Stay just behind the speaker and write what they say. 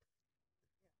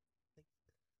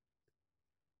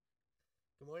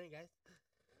Good morning, guys.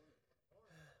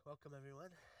 Welcome, everyone.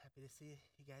 Happy to see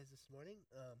you guys this morning.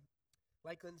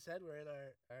 Like Lynn said, we're in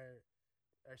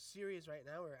our series right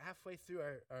now. We're halfway through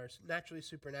our Naturally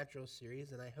Supernatural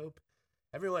series, and I hope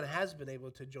everyone has been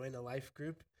able to join a life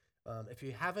group. If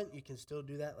you haven't, you can still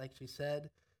do that, like she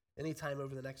said, anytime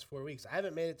over the next 4 weeks. I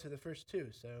haven't made it to the first two,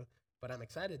 but I'm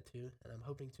excited to, and I'm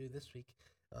hoping to this week.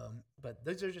 But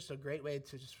those are just a great way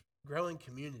to just grow in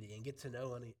community and get to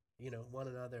know one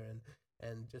another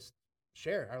and just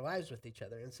share our lives with each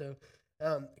other. And so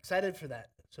excited for that.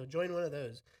 So join one of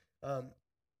those. Um,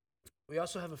 we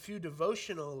also have a few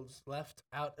devotionals left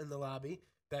out in the lobby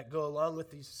that go along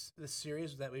with this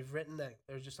series that we've written. That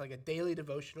there's just like a daily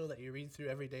devotional that you read through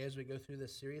every day as we go through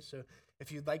this series. So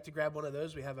if you'd like to grab one of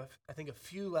those, we have I think a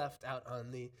few left out on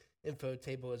the info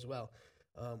table as well.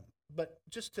 But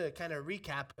just to kind of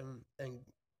recap and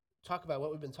talk about what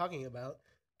we've been talking about,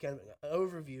 kind of an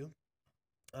overview.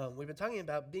 We've been talking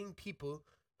about being people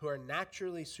who are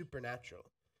naturally supernatural.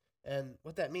 And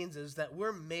what that means is that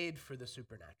we're made for the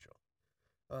supernatural.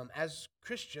 As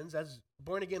Christians, as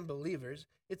born again believers,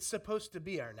 it's supposed to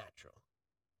be our natural.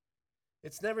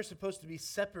 It's never supposed to be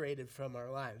separated from our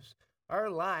lives. Our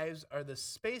lives are the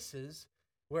spaces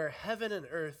where heaven and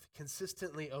earth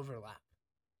consistently overlap.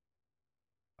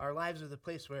 Our lives are the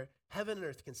place where heaven and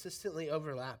earth consistently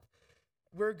overlap.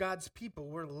 We're God's people.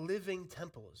 We're living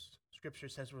temples. Scripture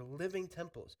says we're living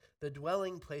temples, the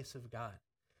dwelling place of God.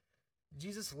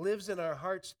 Jesus lives in our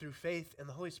hearts through faith, and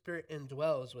the Holy Spirit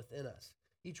indwells within us,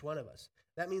 each one of us.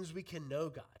 That means we can know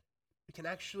God. We can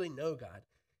actually know God.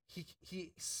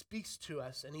 He speaks to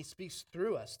us, and he speaks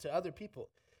through us to other people.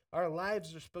 Our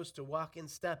lives are supposed to walk in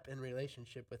step in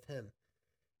relationship with him.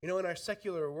 In our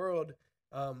secular world,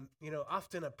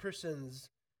 often a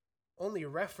person's only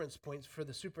reference points for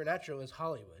the supernatural is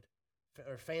Hollywood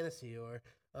or fantasy or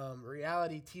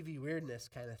reality TV weirdness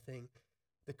kind of thing.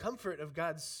 The comfort of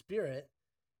God's Spirit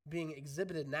being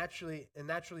exhibited naturally in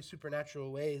naturally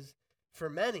supernatural ways for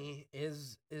many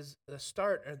is the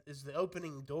start, or is the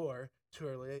opening door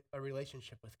to a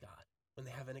relationship with God. When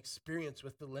they have an experience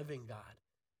with the living God,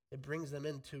 it brings them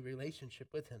into relationship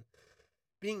with him.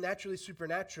 Being naturally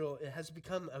supernatural, it has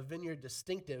become a Vineyard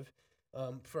distinctive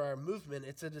for our movement.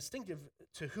 It's a distinctive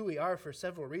to who we are for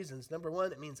several reasons. Number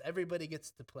one, it means everybody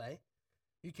gets to play.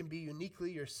 You can be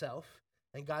uniquely yourself,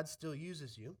 and God still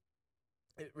uses you.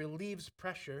 It relieves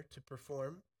pressure to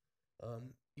perform.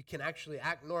 You can actually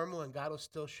act normal, and God will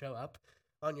still show up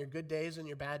on your good days and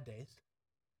your bad days.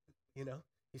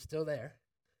 He's still there.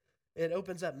 It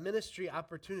opens up ministry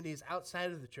opportunities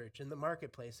outside of the church, in the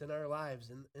marketplace, in our lives,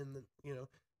 in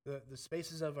the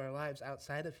spaces of our lives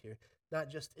outside of here, not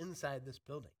just inside this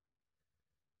building.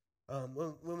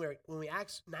 When we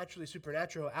act naturally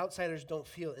supernatural, outsiders don't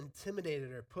feel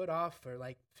intimidated or put off or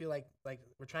feel like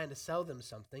we're trying to sell them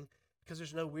something, because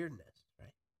there's no weirdness,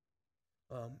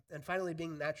 right? And finally,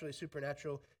 being naturally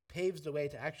supernatural paves the way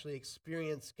to actually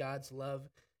experience God's love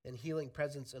and healing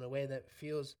presence in a way that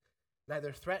feels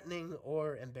neither threatening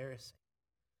or embarrassing.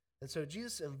 And so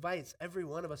Jesus invites every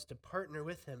one of us to partner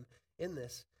with him in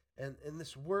this, and in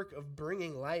this work of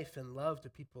bringing life and love to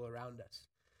people around us.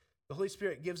 The Holy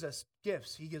Spirit gives us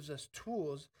gifts. He gives us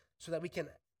tools so that we can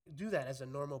do that as a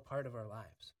normal part of our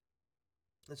lives.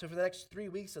 And so for the next 3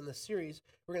 weeks in this series,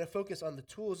 we're going to focus on the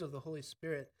tools of the Holy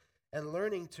Spirit and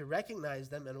learning to recognize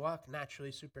them and walk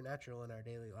naturally supernatural in our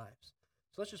daily lives.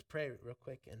 So let's just pray real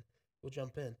quick and we'll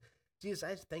jump in. Jesus,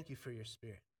 I just thank you for your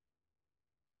Spirit.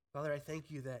 Father, I thank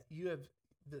you that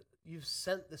you've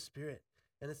sent the Spirit,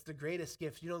 and it's the greatest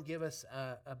gift. You don't give us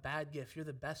a bad gift. You're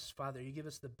the best Father. You give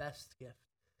us the best gift,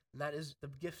 and that is the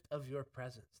gift of your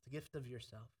presence, the gift of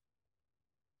yourself.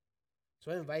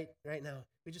 So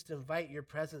we just invite your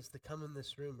presence to come in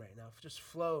this room right now. Just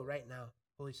flow right now,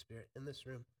 Holy Spirit, in this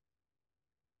room.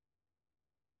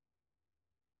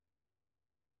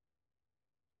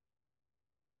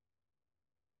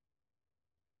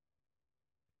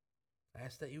 I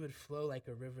ask that you would flow like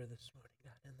a river this morning,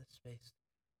 God, in this space.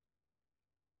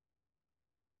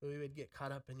 That we would get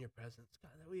caught up in your presence,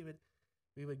 God, that we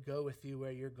would go with you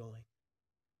where you're going.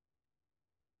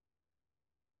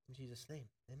 In Jesus' name,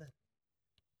 amen.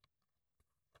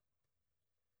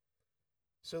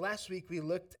 So last week we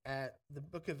looked at the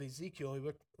book of Ezekiel.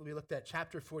 We looked at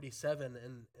chapter 47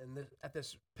 and at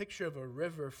this picture of a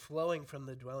river flowing from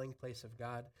the dwelling place of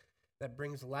God that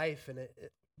brings life, and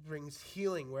it brings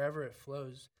healing wherever it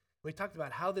flows. We talked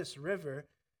about how this river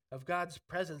of God's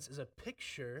presence is a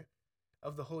picture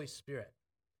of the Holy Spirit.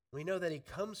 We know that he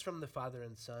comes from the Father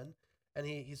and Son, and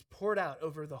he's poured out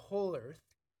over the whole earth.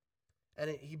 And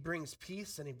he brings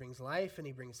peace, and he brings life, and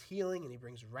he brings healing, and he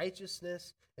brings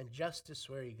righteousness and justice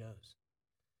where he goes.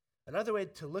 Another way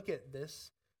to look at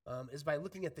this is by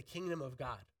looking at the kingdom of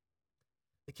God.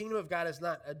 The kingdom of God is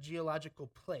not a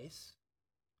geological place.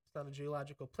 It's not a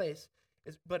geological place,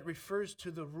 but refers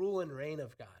to the rule and reign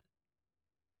of God.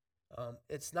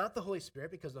 It's not the Holy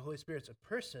Spirit, because the Holy Spirit's a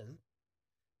person,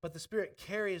 but the Spirit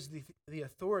carries the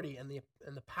authority and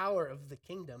the power of the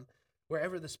kingdom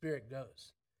wherever the Spirit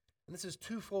goes. And this is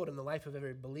twofold in the life of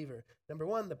every believer. Number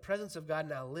one, the presence of God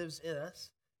now lives in us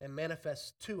and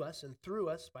manifests to us and through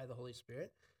us by the Holy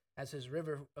Spirit as his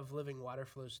river of living water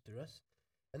flows through us.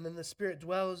 And then the Spirit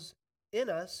dwells in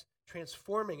us,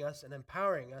 transforming us and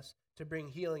empowering us to bring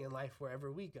healing and life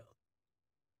wherever we go.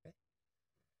 Okay?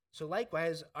 So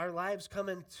likewise, our lives come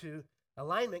into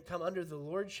alignment, come under the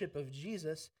lordship of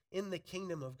Jesus in the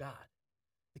kingdom of God.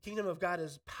 The kingdom of God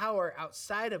is power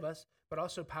outside of us, but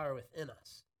also power within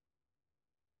us.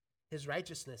 His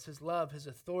righteousness, his love, his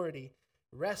authority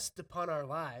rest upon our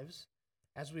lives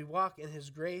as we walk in his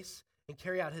grace and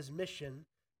carry out his mission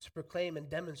to proclaim and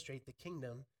demonstrate the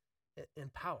kingdom in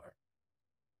power.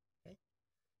 Okay?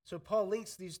 So Paul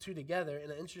links these two together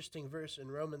in an interesting verse in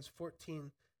Romans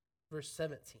 14, verse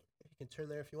 17. If you can turn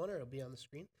there if you want, or it'll be on the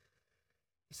screen.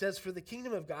 He says, "For the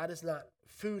kingdom of God is not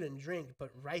food and drink,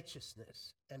 but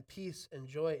righteousness and peace and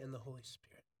joy in the Holy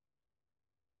Spirit."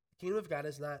 The kingdom of God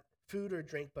is not food or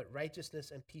drink, but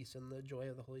righteousness and peace and the joy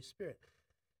of the Holy Spirit.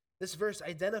 This verse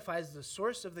identifies the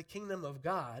source of the kingdom of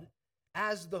God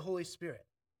as the Holy Spirit.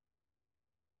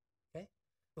 Okay?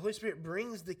 The Holy Spirit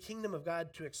brings the kingdom of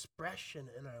God to expression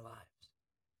in our lives.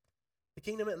 The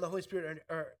kingdom and the Holy Spirit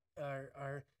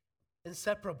are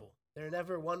inseparable. They're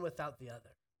never one without the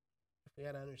other. We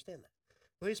got to understand that.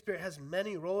 The Holy Spirit has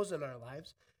many roles in our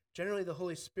lives. Generally, the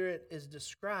Holy Spirit is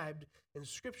described in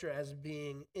Scripture as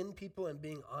being in people and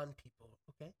being on people,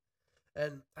 okay?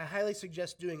 And I highly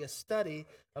suggest doing a study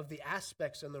of the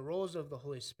aspects and the roles of the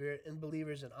Holy Spirit in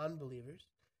believers and unbelievers.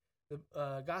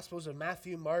 The Gospels of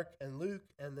Matthew, Mark, and Luke,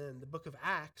 and then the book of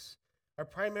Acts are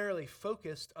primarily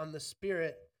focused on the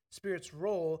Spirit's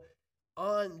role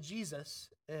on Jesus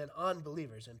and on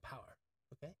believers in power,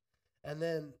 okay? And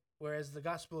then, whereas the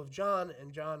Gospel of John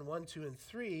and John 1, 2, and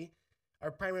 3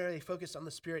 are primarily focused on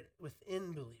the Spirit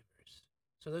within believers.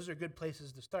 So those are good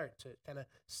places to start to kind of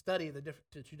study the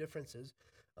two differences.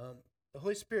 The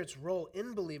Holy Spirit's role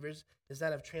in believers is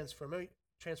that of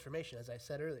transformation, as I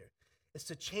said earlier. It's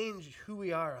to change who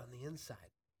we are on the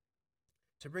inside,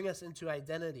 to bring us into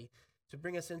identity, to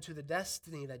bring us into the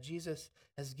destiny that Jesus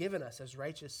has given us as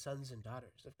righteous sons and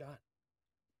daughters of God.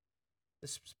 The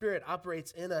Spirit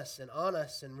operates in us and on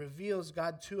us and reveals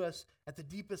God to us at the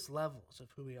deepest levels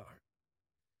of who we are.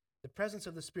 The presence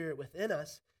of the Spirit within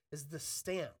us is the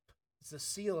stamp, it's the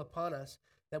seal upon us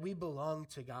that we belong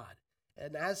to God.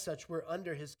 And as such, we're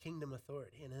under his kingdom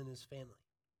authority and in his family.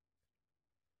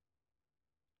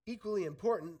 Equally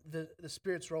important, the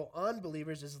Spirit's role on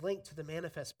believers is linked to the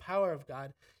manifest power of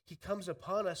God. He comes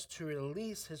upon us to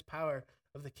release his power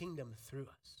of the kingdom through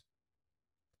us.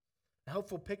 A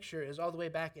helpful picture is all the way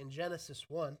back in Genesis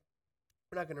 1.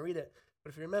 We're not going to read it,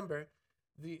 but if you remember,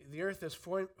 the earth is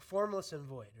formless and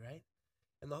void, right?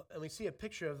 And we see a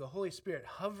picture of the Holy Spirit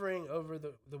hovering over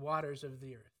the waters of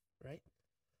the earth, right?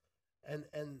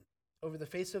 And over the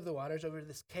face of the waters, over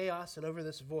this chaos and over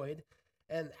this void,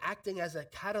 and acting as a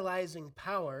catalyzing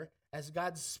power as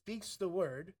God speaks the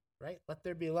word, right? Let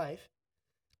there be life.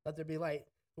 Let there be light.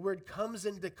 The word comes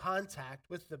into contact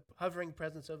with the hovering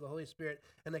presence of the Holy Spirit,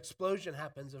 an explosion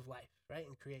happens of life, right,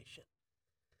 in creation.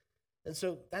 And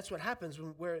so that's what happens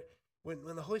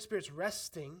when the Holy Spirit's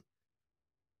resting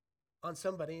on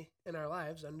somebody in our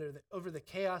lives over the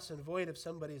chaos and void of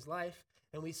somebody's life,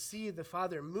 and we see the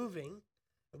Father moving,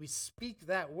 and we speak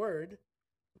that word,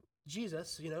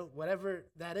 Jesus, whatever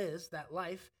that is, that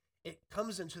life, it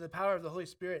comes into the power of the Holy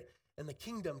Spirit, and the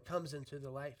kingdom comes into the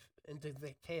life, into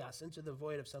the chaos, into the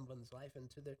void of someone's life,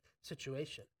 into their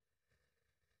situation.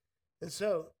 And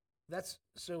so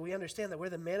we understand that where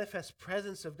the manifest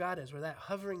presence of God is, where that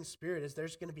hovering Spirit is,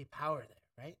 there's going to be power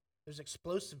there, right? There's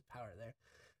explosive power there.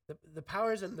 The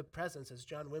power is in the presence, as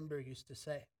John Wimber used to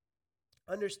say.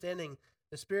 Understanding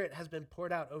the Spirit has been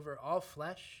poured out over all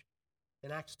flesh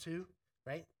in Acts 2,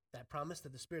 right? That promise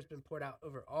that the Spirit's been poured out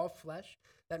over all flesh.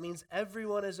 That means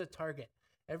everyone is a target.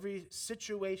 Every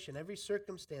situation, every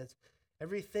circumstance,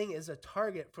 everything is a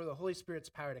target for the Holy Spirit's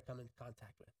power to come into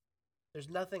contact with. There's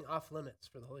nothing off limits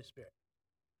for the Holy Spirit.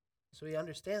 So we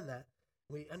understand that.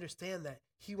 We understand that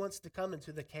he wants to come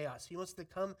into the chaos. He wants to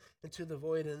come into the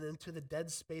void and into the dead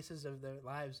spaces of their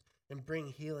lives and bring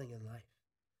healing and life.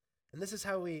 And this is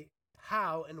how we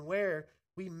how and where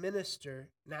we minister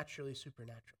naturally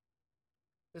supernatural.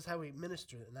 This is how we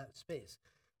minister in that space.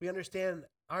 We understand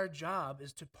our job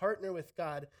is to partner with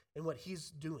God in what he's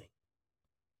doing.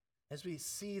 As we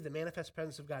see the manifest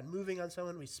presence of God moving on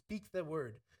someone, we speak the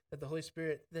word that the Holy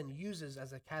Spirit then uses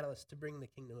as a catalyst to bring the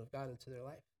kingdom of God into their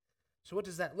life. So what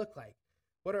does that look like?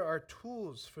 What are our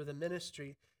tools for the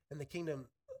ministry and the kingdom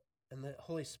and the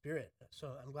Holy Spirit?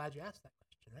 So I'm glad you asked that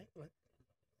question, right?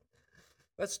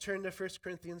 Let's turn to 1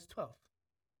 Corinthians 12.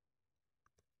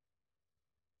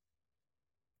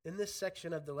 In this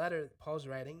section of the letter that Paul's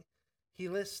writing, he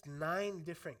lists 9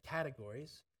 different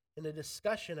categories in a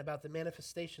discussion about the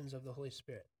manifestations of the Holy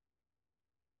Spirit.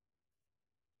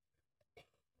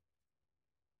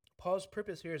 Paul's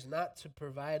purpose here is not to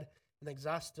provide an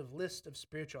exhaustive list of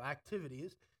spiritual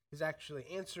activities. He's actually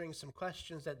answering some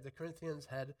questions that the Corinthians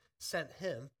had sent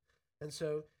him. And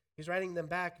so he's writing them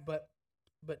back, but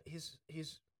he's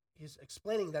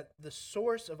explaining that the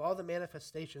source of all the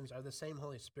manifestations are the same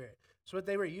Holy Spirit. So what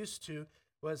they were used to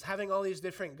was having all these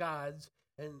different gods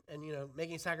and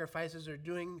making sacrifices or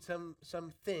doing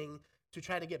something to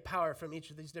try to get power from each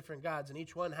of these different gods, and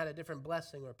each one had a different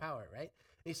blessing or power, right?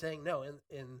 And he's saying, no,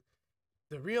 in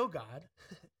the real God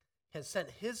has sent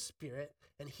his Spirit,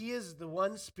 and he is the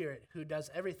one Spirit who does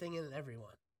everything in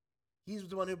everyone. He's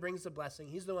the one who brings the blessing.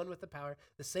 He's the one with the power,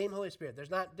 the same Holy Spirit.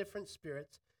 There's not different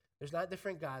spirits. There's not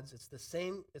different gods. It's the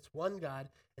same. It's one God,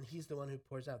 and he's the one who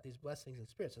pours out these blessings and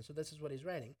spirits. And so this is what he's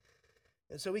writing.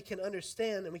 And so we can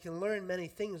understand and we can learn many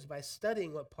things by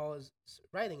studying what Paul is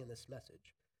writing in this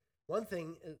message. One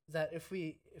thing is that if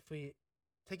we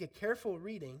take a careful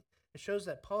reading, it shows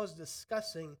that Paul is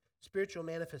discussing spiritual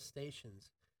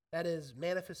manifestations. That is,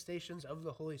 manifestations of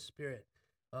the Holy Spirit,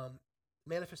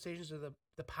 manifestations of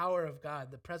the power of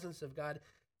God, the presence of God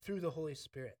through the Holy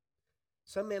Spirit.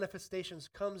 Some manifestations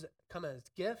come as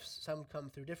gifts, some come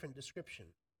through different description.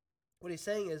 What he's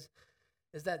saying is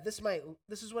that this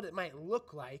is what it might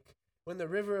look like when the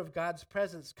river of God's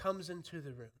presence comes into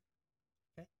the room.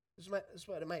 Okay? This is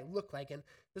what it might look like, and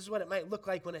this is what it might look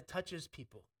like when it touches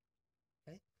people.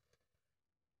 Okay?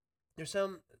 There's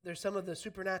some of the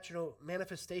supernatural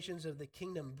manifestations of the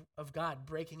kingdom of God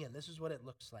breaking in. This is what it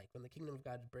looks like when the kingdom of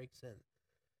God breaks in.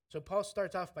 So Paul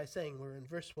starts off by saying, we're in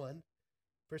verse 1,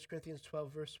 1 Corinthians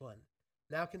 12, verse 1.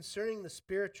 Now concerning the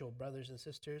spiritual, brothers and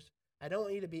sisters, I don't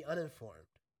want you to be uninformed.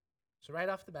 So right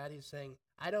off the bat, he's saying,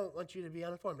 I don't want you to be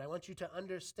uninformed. I want you to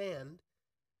understand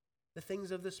the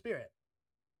things of the Spirit.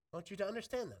 I want you to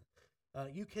understand them.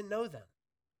 You can know them,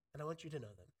 and I want you to know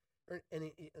them.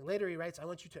 And later he writes, I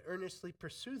want you to earnestly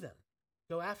pursue them.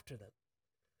 Go after them.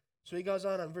 So he goes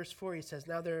on verse 4, he says,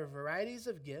 now there are varieties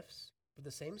of gifts, but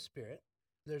the same Spirit.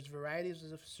 And there's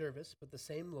varieties of service, but the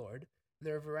same Lord. And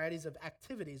there are varieties of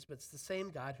activities, but it's the same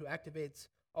God who activates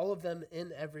all of them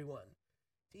in everyone.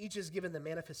 To each is given the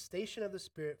manifestation of the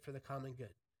Spirit for the common good.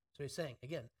 So he's saying,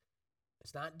 again,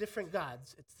 it's not different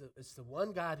gods. It's the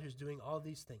one God who's doing all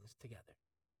these things together.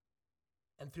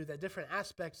 And through the different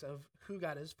aspects of who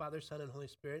God is, Father, Son, and Holy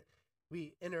Spirit,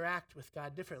 we interact with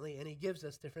God differently, and he gives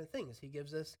us different things. He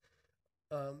gives us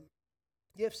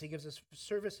gifts. He gives us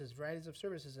services, varieties of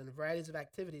services, and varieties of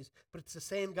activities, but it's the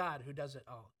same God who does it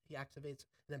all. He activates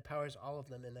and empowers all of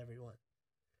them in every one.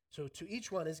 So to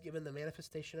each one is given the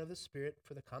manifestation of the Spirit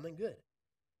for the common good.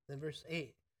 Then verse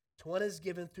 8, to one is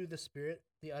given through the Spirit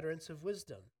the utterance of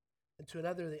wisdom, and to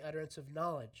another the utterance of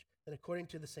knowledge, and according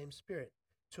to the same Spirit.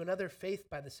 To another faith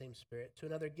by the same Spirit, to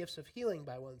another gifts of healing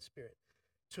by one Spirit,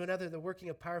 to another the working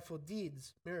of powerful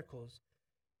deeds, miracles,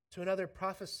 to another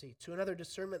prophecy, to another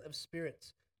discernment of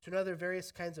spirits, to another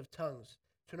various kinds of tongues,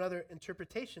 to another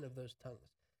interpretation of those tongues.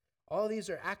 All these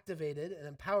are activated and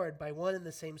empowered by one and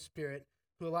the same Spirit,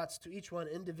 who allots to each one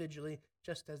individually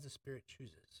just as the Spirit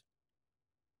chooses.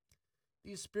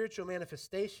 These spiritual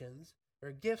manifestations,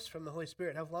 or gifts from the Holy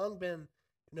Spirit, have long been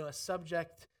a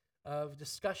subject of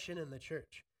discussion in the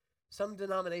church. Some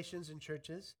denominations and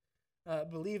churches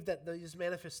believe that these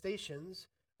manifestations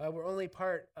were only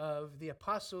part of the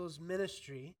apostles'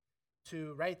 ministry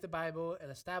to write the Bible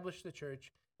and establish the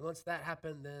church. And once that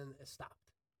happened, then it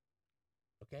stopped.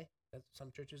 Okay? Some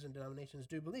churches and denominations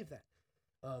do believe that.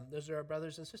 Those are our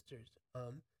brothers and sisters.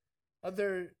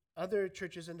 Other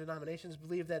churches and denominations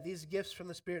believe that these gifts from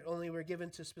the Spirit only were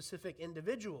given to specific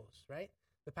individuals, right?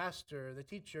 The pastor, the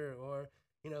teacher, or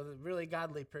the really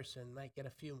godly person might get a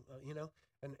few,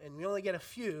 and we only get a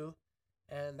few,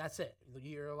 and that's it.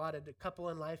 You're allotted a couple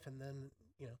in life, and then,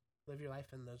 live your life,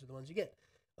 and those are the ones you get.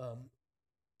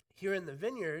 Here in the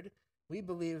Vineyard, we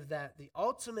believe that the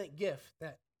ultimate gift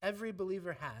that every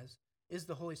believer has is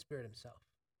the Holy Spirit himself.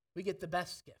 We get the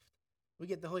best gift. We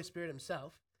get the Holy Spirit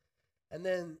himself, And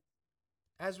then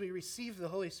as we receive the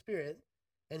Holy Spirit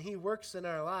and he works in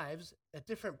our lives at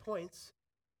different points,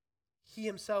 he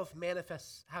himself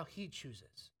manifests how he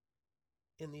chooses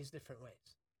in these different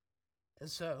ways. And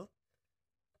so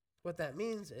what that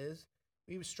means is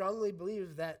we strongly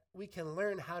believe that we can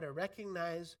learn how to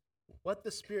recognize what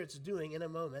the Spirit's doing in a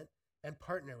moment and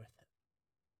partner with him.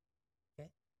 Okay?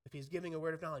 If he's giving a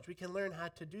word of knowledge, we can learn how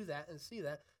to do that and see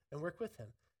that and work with him.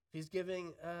 If he's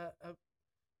giving a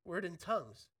word in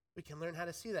tongues, we can learn how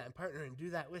to see that and partner and do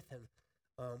that with him.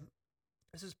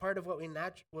 This is part of what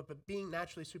being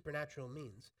naturally supernatural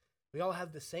means. We all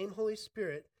have the same Holy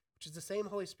Spirit, which is the same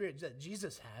Holy Spirit that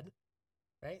Jesus had,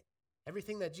 right?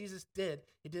 Everything that Jesus did,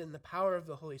 he did in the power of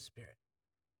the Holy Spirit.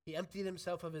 He emptied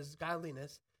himself of his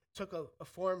godliness, took a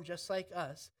form just like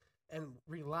us, and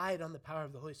relied on the power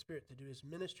of the Holy Spirit to do his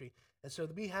ministry. And so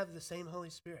we have the same Holy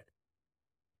Spirit.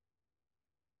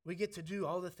 We get to do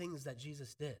all the things that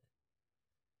Jesus did.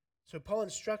 So Paul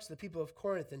instructs the people of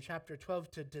Corinth in chapter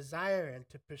 12 to desire and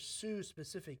to pursue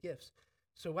specific gifts.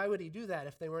 So why would he do that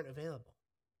if they weren't available?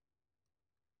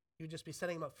 He would just be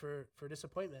setting them up for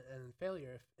disappointment and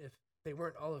failure if they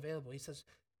weren't all available. He says,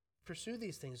 pursue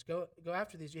these things. Go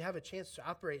after these. You have a chance to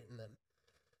operate in them.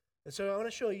 And so I want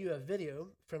to show you a video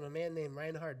from a man named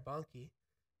Reinhard Bonnke,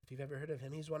 if you've ever heard of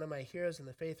him. He's one of my heroes in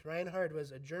the faith. Reinhard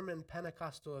was a German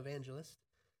Pentecostal evangelist,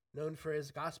 known for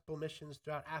his gospel missions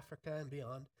throughout Africa and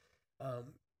beyond.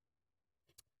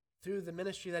 Through the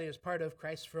ministry that he was part of,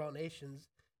 Christ for All Nations,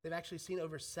 they've actually seen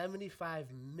over 75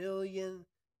 million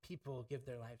people give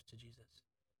their lives to Jesus.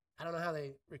 I don't know how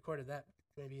they recorded that.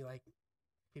 Maybe like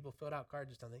people filled out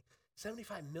cards or something.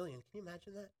 75 million. Can you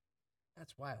imagine that?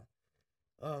 That's wild.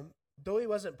 Though he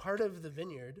wasn't part of the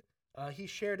Vineyard, he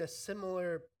shared a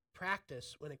similar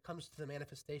practice when it comes to the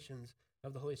manifestations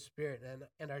of the Holy Spirit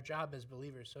and our job as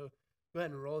believers. So go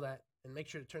ahead and roll that and make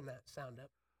sure to turn that sound up.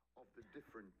 Of the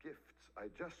different gifts, I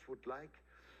just would like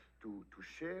to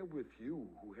share with you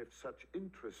who have such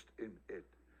interest in it,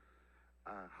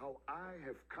 how I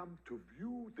have come to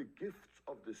view the gifts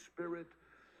of the Spirit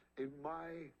in my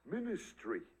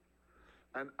ministry.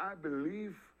 And I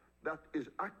believe that is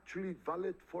actually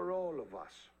valid for all of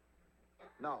us.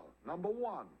 Now, number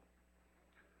one,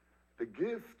 the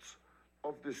gifts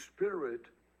of the Spirit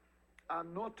are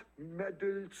not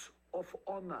medals of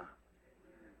honor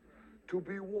to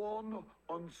be worn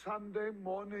on Sunday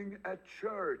morning at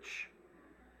church.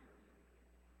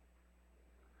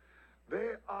 They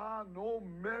are no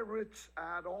merits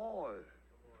at all.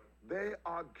 They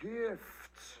are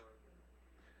gifts.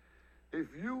 If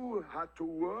you had to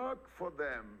work for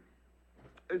them,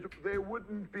 they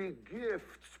wouldn't be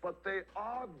gifts, but they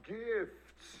are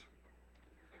gifts.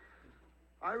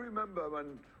 I remember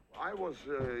when I was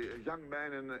a young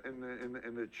man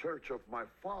in the church of my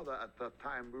father at that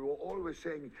time, we were always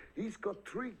saying, he's got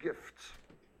 3 gifts,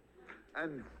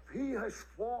 and he has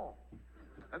 4,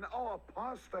 and our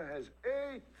pastor has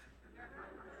 8.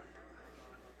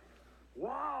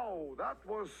 Wow, that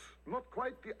was not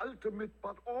quite the ultimate,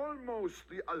 but almost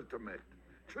the ultimate.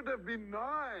 Should have been 9.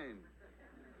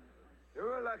 They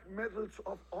were like medals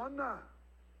of honor.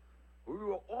 We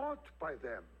were awed by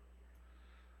them.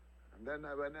 And then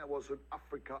when I was in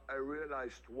Africa, I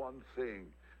realized one thing.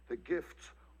 The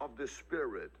gifts of the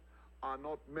Spirit are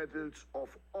not medals of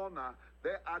honor.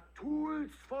 They are tools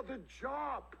for the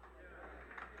job.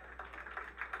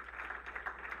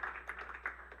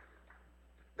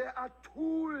 They are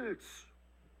tools.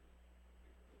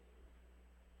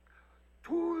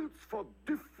 Tools for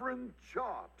different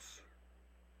jobs.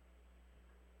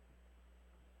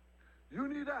 You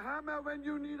need a hammer when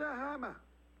you need a hammer.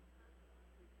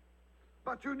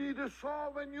 But you need a saw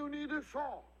when you need a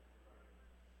saw.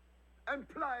 And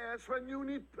pliers when you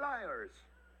need pliers.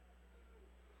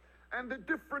 And the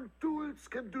different tools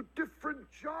can do different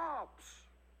jobs.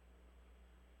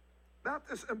 That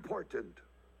is important.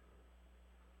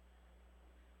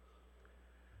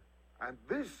 And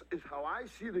this is how I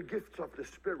see the gifts of the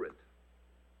Spirit.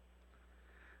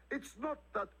 It's not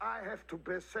that I have to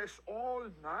possess all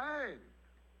 9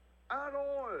 at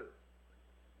all.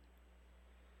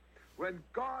 When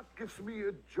God gives me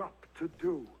a job to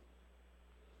do,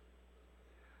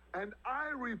 and I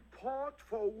report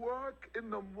for work in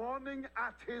the morning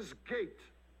at his gate,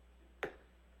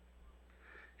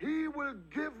 he will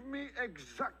give me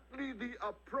exactly the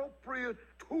appropriate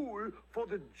tool for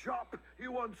the job he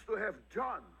wants to have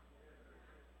done.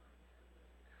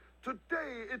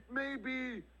 Today it may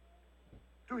be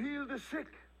to heal the sick.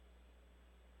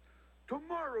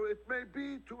 Tomorrow it may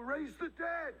be to raise the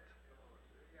dead.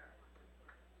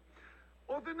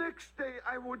 Or the next day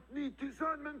I would need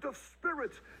discernment of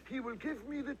spirits. He will give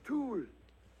me the tool,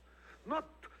 not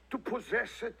to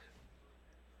possess it,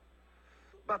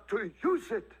 but to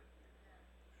use it.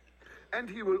 And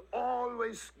he will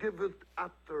always give it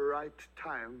at the right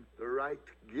time, the right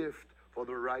gift for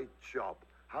the right job.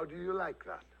 How do you like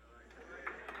that?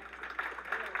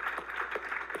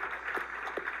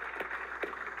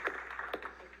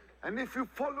 And if you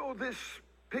follow this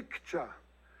picture,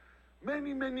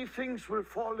 many, many things will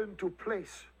fall into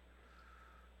place.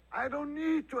 I don't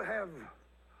need to have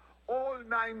all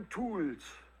 9 tools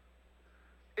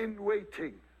in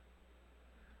waiting.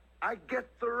 I get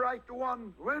the right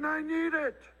one when I need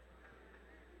it.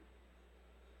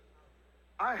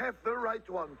 I have the right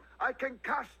one. I can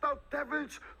cast out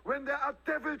devils when there are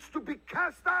devils to be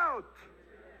cast out.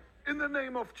 In the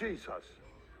name of Jesus.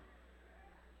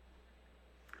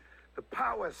 The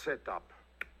power set up.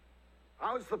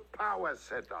 How's the power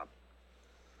set up?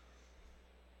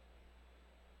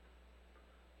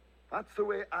 That's the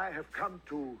way I have come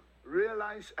to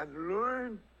realize and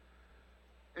learn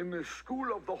in the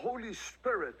school of the Holy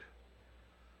Spirit.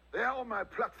 They are on my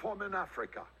platform in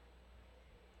Africa.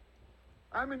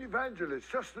 I'm an evangelist,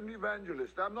 just an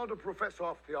evangelist. I'm not a professor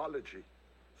of theology,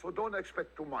 so don't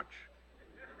expect too much.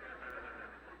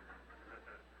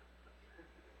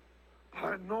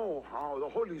 I know how the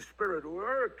Holy Spirit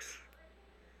works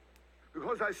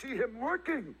because I see him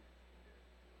working.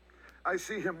 I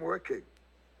see him working.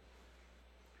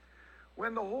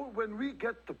 When we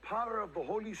get the power of the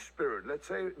Holy Spirit, let's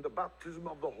say the baptism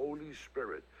of the Holy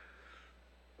Spirit,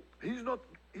 he's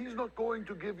not going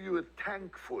to give you a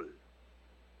tank full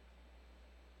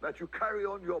that you carry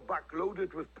on your back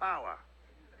loaded with power.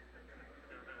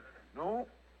 No.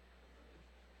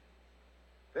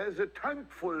 There's a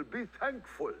tank full, be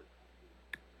thankful.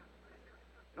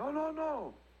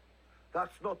 No.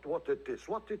 That's not what it is.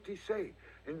 What did he say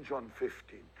in John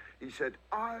 15? He said,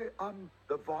 I am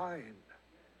the vine.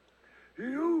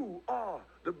 You are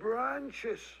the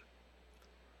branches.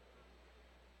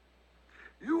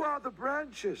 You are the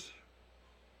branches.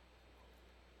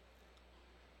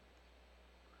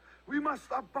 We must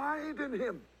abide in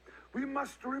him. We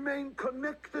must remain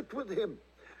connected with him.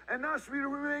 And as we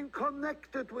remain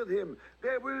connected with him,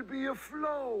 there will be a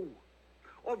flow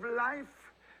of life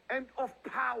and of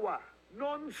power,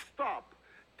 non-stop,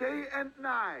 day and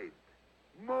night,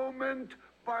 moment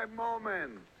by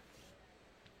moment.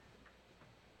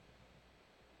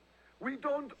 We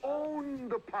don't own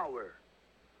the power.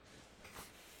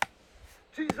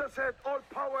 Jesus said, all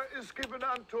power is given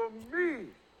unto me,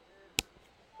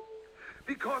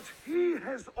 because he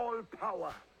has all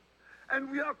power. And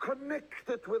we are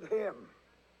connected with him.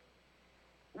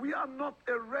 We are not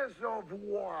a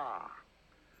reservoir.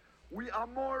 We are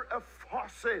more a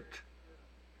faucet.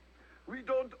 We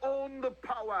don't own the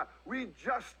power. We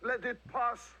just let it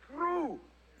pass through.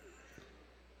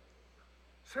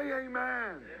 Say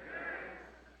amen.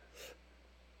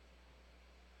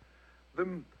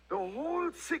 Amen. The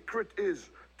whole secret is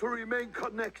to remain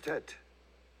connected.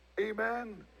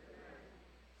 Amen.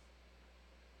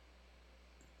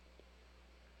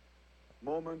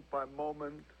 Moment by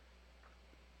moment,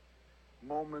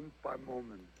 moment by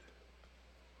moment,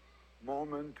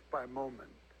 moment by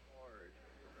moment.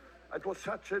 It was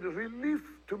such a relief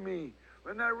to me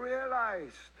when I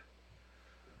realized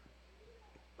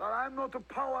that I'm not a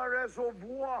power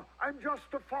reservoir, I'm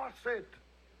just a faucet.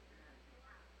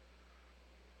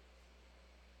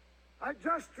 I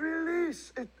just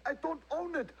release it. I don't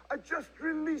own it. I just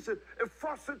release it. A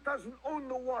faucet doesn't own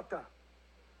the water.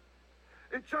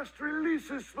 It just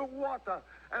releases the water.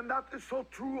 And that is so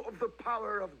true of the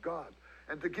power of God.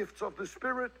 And the gifts of the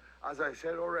Spirit, as I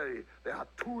said already, they are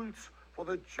tools for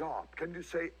the job. Can you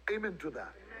say amen to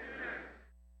that?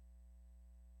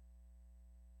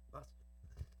 Awesome.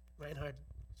 Reinhard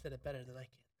said it better than I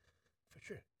can, for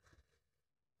sure.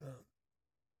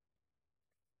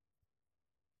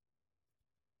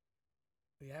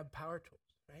 We have power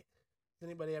tools, right? Has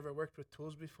anybody ever worked with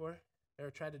tools before?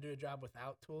 Ever tried to do a job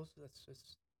without tools? That's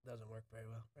just doesn't work very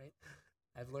well, right?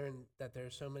 I've learned that there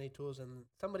are so many tools, and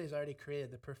somebody's already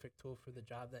created the perfect tool for the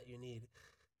job that you need.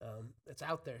 It's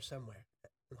out there somewhere.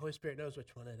 The Holy Spirit knows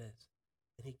which one it is,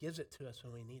 and he gives it to us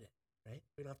when we need it, right?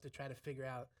 We don't have to try to figure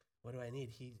out, what do I need?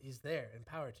 He's there in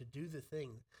power to do the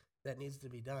thing that needs to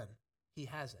be done. He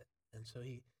has it, and so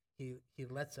he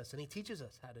lets us, and he teaches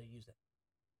us how to use it,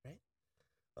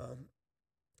 right?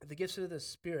 The gifts of the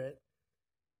Spirit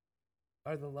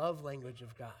are the love language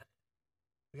of God.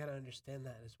 We got to understand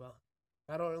that as well.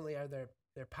 Not only are there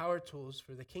power tools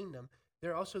for the kingdom,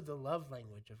 they're also the love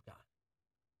language of God.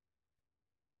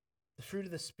 The fruit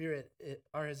of the Spirit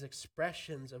are his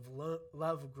expressions of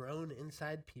love grown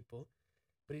inside people,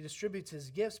 but he distributes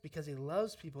his gifts because he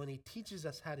loves people, and he teaches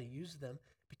us how to use them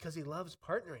because he loves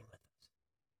partnering with us.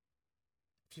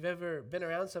 If you've ever been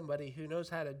around somebody who knows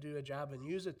how to do a job and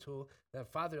use a tool,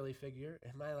 that fatherly figure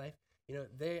in my life,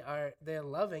 they're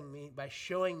loving me by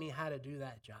showing me how to do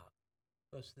that job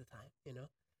most of the time,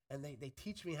 and they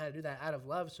teach me how to do that out of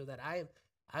love so that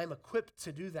I'm equipped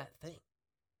to do that thing.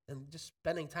 And just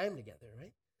spending time together,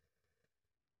 right?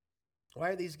 Why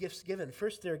are these gifts given?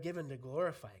 First, they're given to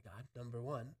glorify God, number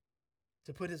one,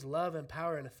 to put his love and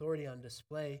power and authority on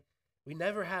display. We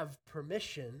never have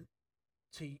permission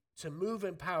to move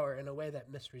in power in a way that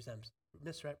misrepresents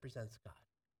God.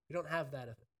 We don't have that.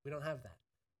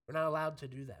 We're not allowed to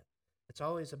do that. It's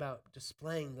always about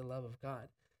displaying the love of God.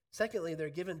 Secondly, they're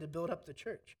given to build up the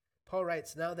church. Paul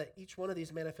writes, now that each one of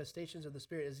these manifestations of the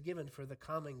Spirit is given for the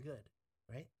common good,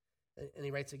 right? And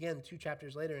he writes again 2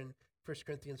 chapters later in 1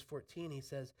 Corinthians 14, he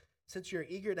says, since you're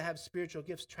eager to have spiritual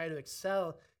gifts, try to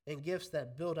excel in gifts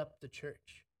that build up the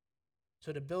church.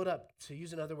 So to build up, to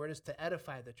use another word, is to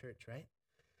edify the church, right?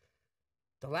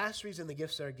 The last reason the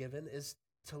gifts are given is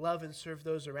to love and serve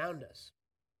those around us.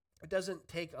 It doesn't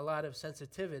take a lot of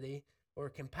sensitivity or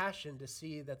compassion to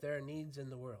see that there are needs in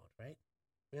the world, right?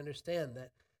 We understand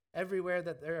that everywhere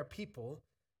that there are people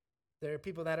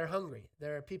that are hungry.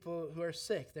 There are people who are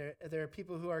sick. There are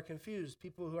people who are confused,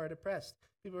 people who are depressed,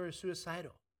 people who are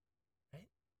suicidal, right?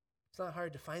 It's not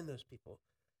hard to find those people.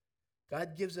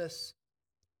 God gives us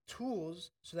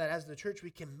tools so that as the church we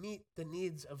can meet the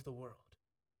needs of the world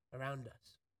around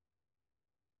us.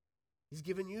 He's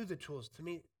given you the tools to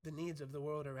meet the needs of the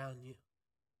world around you.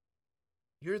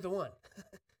 You're the one.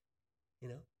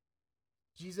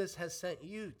 Jesus has sent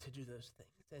you to do those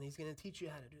things, and he's going to teach you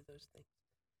how to do those things.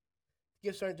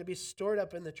 Gifts aren't to be stored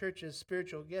up in the church as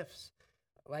spiritual gifts,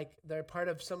 like they're part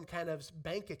of some kind of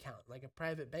bank account, like a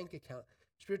private bank account.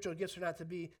 Spiritual gifts are not to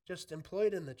be just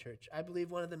employed in the church. I believe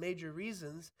one of the major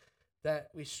reasons that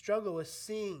we struggle with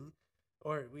seeing,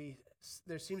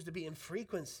 there seems to be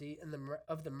infrequency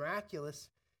of the miraculous,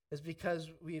 is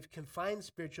because we've confined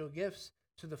spiritual gifts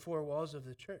to the four walls of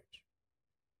the church.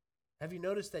 Have you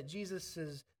noticed that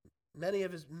many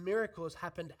of his miracles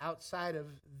happened outside of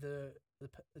the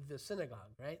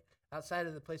synagogue, right? Outside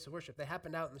of the place of worship. They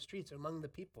happened out in the streets among the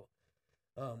people.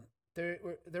 There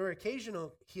were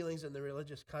occasional healings in the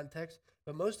religious context,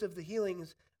 but most of the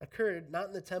healings occurred not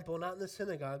in the temple, not in the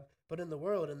synagogue, but in the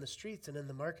world, in the streets and in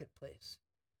the marketplace.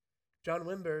 John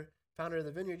Wimber, founder of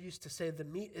the Vineyard, used to say, the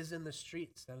meat is in the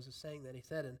streets. That was a saying that he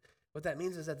said. And what that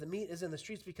means is that the meat is in the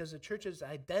streets because the church's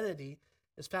identity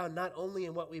is found not only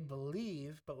in what we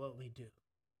believe, but what we do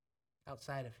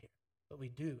outside of here. What we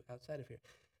do outside of here.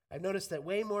 I've noticed that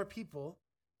way more people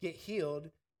get healed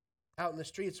out in the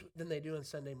streets than they do in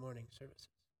Sunday morning services.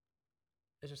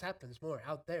 It just happens more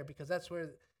out there because that's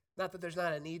where, not that there's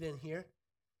not a need in here,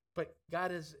 but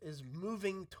God is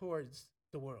moving towards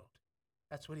the world.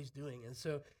 That's what he's doing. And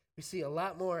so we see a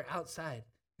lot more outside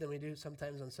than we do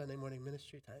sometimes on Sunday morning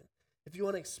ministry time. If you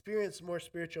want to experience more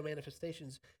spiritual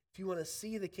manifestations, if you want to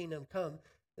see the kingdom come,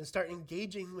 then start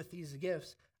engaging with these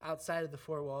gifts outside of the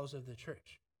four walls of the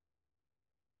church.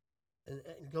 And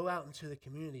go out into the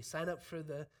community. Sign up for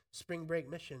the spring break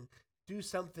mission. Do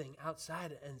something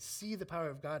outside and see the power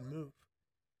of God move.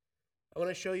 I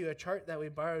want to show you a chart that we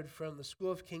borrowed from the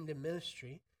School of Kingdom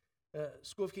Ministry.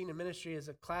 School of Kingdom Ministry is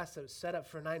a class that was set up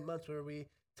for 9 months where we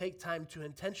take time to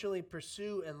intentionally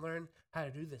pursue and learn how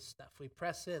to do this stuff. We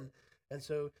press in. And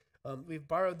so we've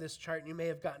borrowed this chart, and you may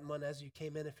have gotten one as you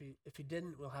came in. If you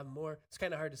didn't, we'll have more. It's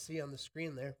kind of hard to see on the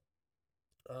screen there.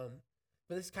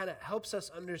 But this kind of helps us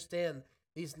understand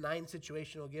these 9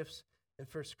 situational gifts in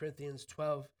 1 Corinthians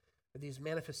 12, these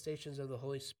manifestations of the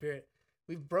Holy Spirit.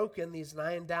 We've broken these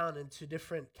 9 down into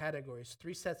different categories,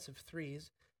 3 sets of 3s,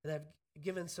 and I've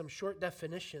given some short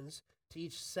definitions to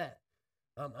each set.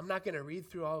 I'm not going to read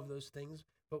through all of those things,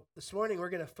 but this morning we're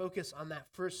going to focus on that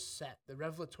first set, the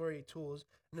revelatory tools,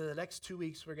 and then the next 2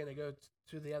 weeks we're going to go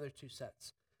to the other 2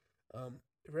 sets.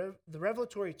 The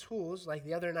revelatory tools, like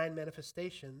the other 9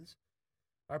 manifestations,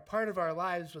 are part of our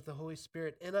lives with the Holy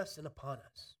Spirit in us and upon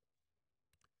us.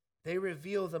 They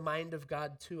reveal the mind of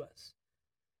God to us.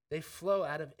 They flow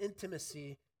out of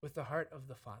intimacy with the heart of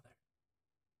the Father.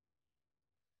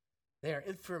 They are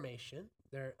information,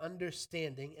 they're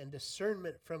understanding and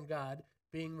discernment from God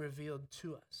being revealed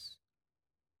to us.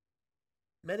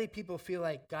 Many people feel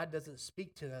like God doesn't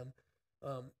speak to them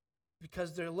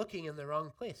because they're looking in the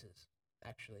wrong places,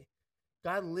 actually.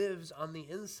 God lives on the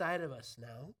inside of us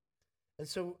now. And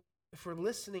so if we're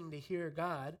listening to hear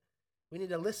God, we need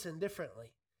to listen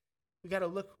differently. we got to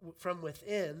look from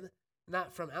within,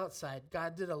 not from outside.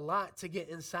 God did a lot to get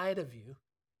inside of you,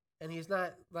 and he's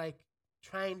not like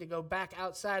trying to go back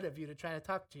outside of you to try to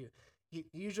talk to you. He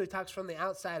usually talks from the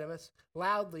outside of us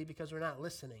loudly because we're not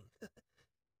listening,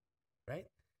 right?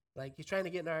 Like he's trying to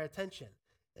get in our attention.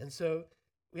 And so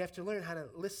we have to learn how to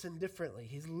listen differently.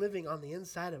 He's living on the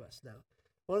inside of us now.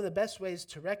 One of the best ways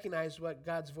to recognize what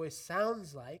God's voice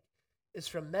sounds like is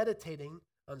from meditating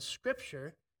on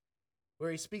Scripture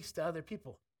where he speaks to other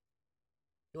people.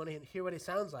 You want to hear what he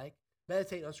sounds like?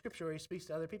 Meditate on Scripture where he speaks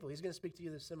to other people. He's going to speak to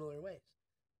you in similar ways.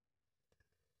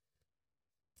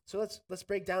 So let's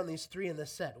break down these three in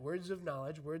this set: words of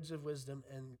knowledge, words of wisdom,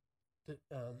 and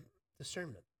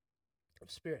discernment of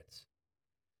spirits.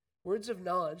 Words of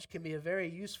knowledge can be a very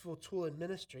useful tool in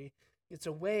ministry. It's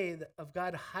a way of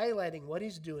God highlighting what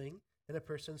he's doing in a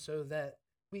person so that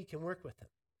we can work with him.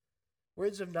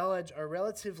 Words of knowledge are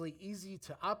relatively easy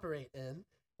to operate in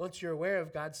once you're aware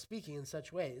of God speaking in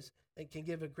such ways. It can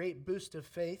give a great boost of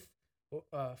faith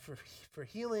for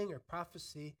healing or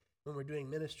prophecy when we're doing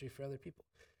ministry for other people.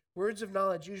 Words of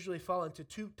knowledge usually fall into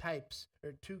two types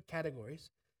or two categories.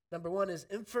 Number one is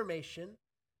information,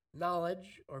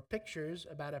 knowledge, or pictures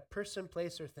about a person,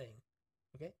 place, or thing.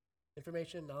 Okay?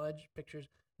 Information, knowledge, pictures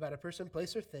about a person,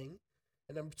 place, or thing.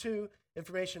 And number two,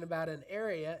 information about an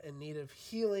area in need of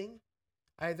healing,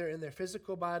 either in their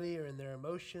physical body or in their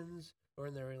emotions or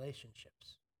in their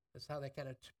relationships. That's how they kind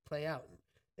of play out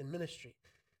in ministry.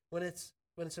 When it's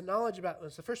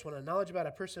the first one, a knowledge about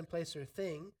a person, place, or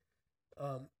thing,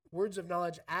 words of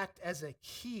knowledge act as a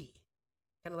key,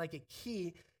 kind of like a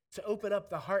key to open up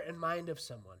the heart and mind of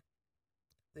someone,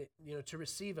 to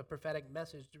receive a prophetic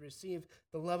message, to receive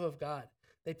the love of God.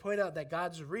 They point out that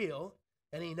God's real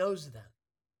and he knows them.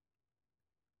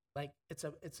 Like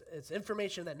it's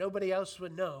information that nobody else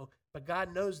would know, but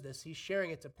God knows this. He's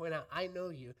sharing it to point out, I know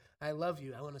you, I love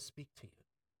you, I want to speak to you.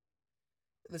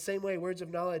 In the same way, words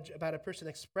of knowledge about a person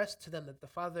express to them that the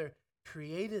Father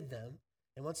created them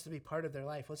and wants to be part of their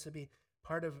life, wants to be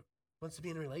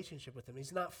in a relationship with them.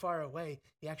 He's not far away.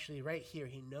 He actually right here.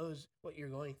 He knows what you're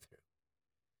going through.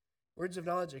 Words of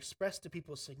knowledge express to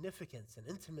people significance and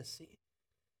intimacy,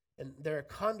 and they're a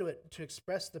conduit to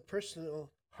express the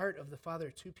personal heart of the Father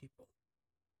to people.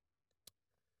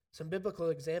 Some biblical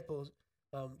examples,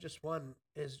 just one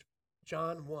is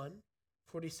John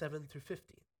 1:47 through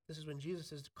 50. This is when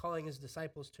Jesus is calling his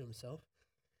disciples to himself.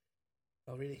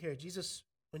 I'll read it here.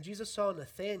 When Jesus saw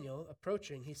Nathanael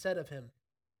approaching, he said of him,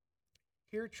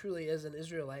 "Here truly is an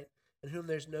Israelite in whom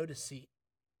there's no deceit."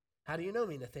 "How do you know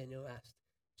me?" Nathanael asked.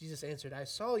 Jesus answered, "I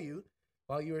saw you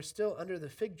while you were still under the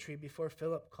fig tree before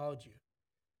Philip called you."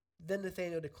 Then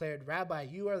Nathanael declared, "Rabbi,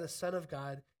 you are the Son of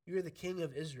God. You are the King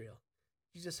of Israel."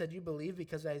 Jesus said, "You believe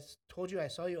because I told you I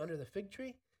saw you under the fig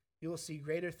tree? You will see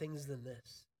greater things than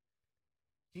this."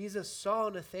 Jesus saw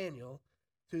Nathanael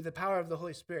through the power of the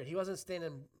Holy Spirit. He wasn't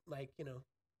standing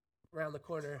around the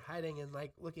corner hiding and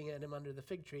looking at him under the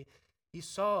fig tree. He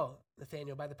saw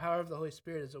Nathanael by the power of the Holy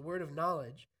Spirit as a word of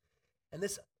knowledge. And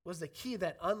this was the key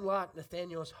that unlocked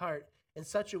Nathanael's heart in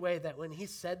such a way that when he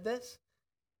said this,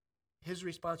 his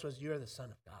response was, "You are the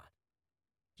Son of God."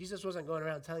 Jesus wasn't going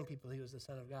around telling people he was the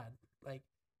Son of God.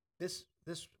 This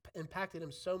impacted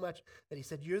him so much that he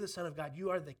said, "You're the Son of God.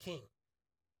 You are the King."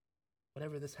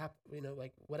 Whatever this happened,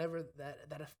 whatever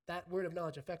that word of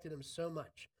knowledge affected him so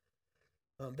much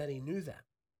that he knew that.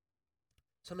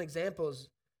 Some examples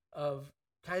of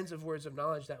kinds of words of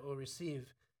knowledge that we'll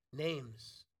receive: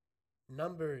 names,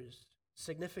 numbers,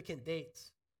 significant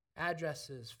dates,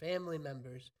 addresses, family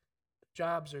members,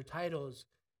 jobs or titles,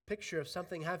 picture of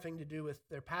something having to do with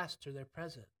their past or their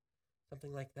present,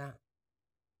 something like that.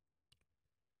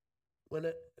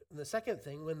 The second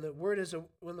thing, when the word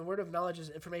of knowledge is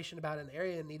information about an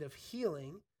area in need of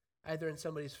healing, either in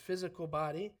somebody's physical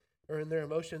body or in their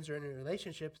emotions or in their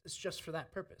relationships, it's just for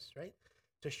that purpose, right?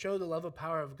 To show the love and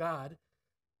power of God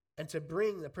and to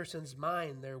bring the person's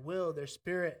mind, their will, their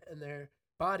spirit, and their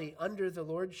body under the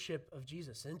lordship of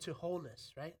Jesus, into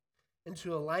wholeness, right?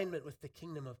 Into alignment with the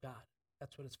kingdom of God.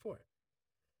 That's what it's for.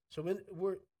 So when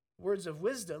words of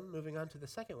wisdom, moving on to the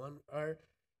second one,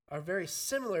 are very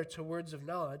similar to words of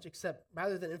knowledge, except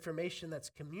rather than information that's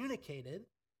communicated,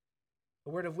 a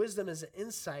word of wisdom is an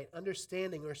insight,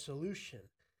 understanding, or solution.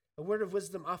 A word of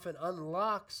wisdom often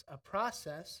unlocks a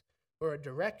process or a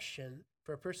direction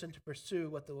for a person to pursue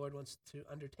what the Lord wants to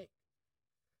undertake.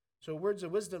 So words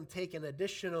of wisdom take an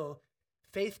additional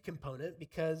faith component,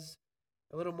 because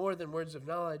a little more than words of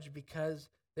knowledge, because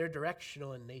they're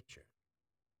directional in nature.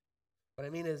 What I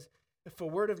mean is, if a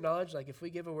word of knowledge, if we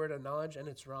give a word of knowledge and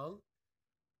it's wrong,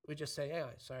 we just say, yeah,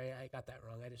 sorry, I got that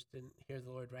wrong. I just didn't hear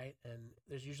the Lord right. And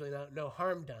there's usually no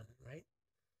harm done, right?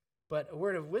 But a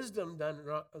word of wisdom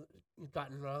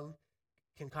gotten wrong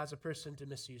can cause a person to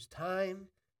misuse time,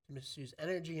 to misuse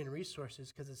energy and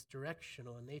resources because it's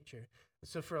directional in nature. And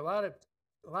so for a lot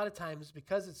of times,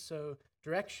 because it's so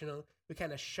directional, we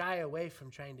kind of shy away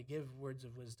from trying to give words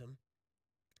of wisdom.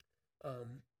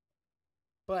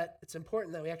 But it's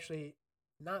important that we actually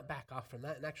not back off from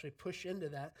that and actually push into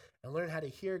that and learn how to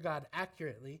hear God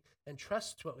accurately and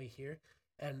trust what we hear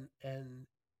and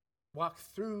walk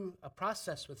through a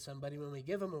process with somebody when we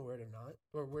give them a word of knowledge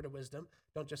or a word of wisdom.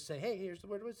 Don't just say, hey, here's the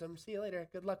word of wisdom. See you later.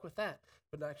 Good luck with that.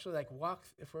 But actually walk,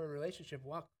 if we're in a relationship,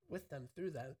 walk with them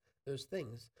through those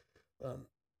things.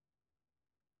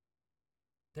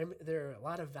 There are a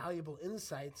lot of valuable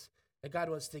insights that God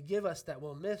wants to give us that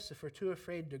we'll miss if we're too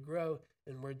afraid to grow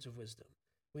in words of wisdom.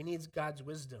 We need God's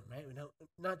wisdom, right?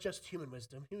 Not just human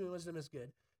wisdom. Human wisdom is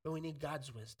good, but we need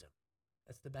God's wisdom.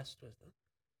 That's the best wisdom.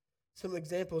 Some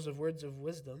examples of words of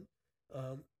wisdom.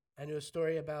 I knew a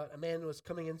story about a man who was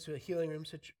coming into a healing room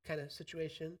kind of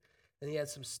situation, and he had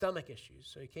some stomach issues.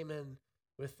 So he came in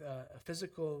with a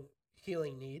physical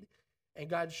healing need, and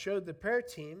God showed the prayer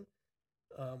team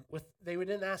they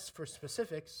didn't ask for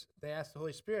specifics. They asked the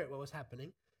Holy Spirit what was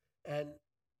happening, and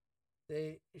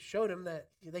they showed him that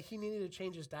he needed to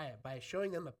change his diet by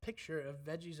showing them a picture of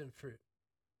veggies and fruit.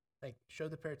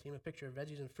 Showed the prayer team a picture of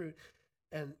veggies and fruit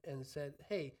and said,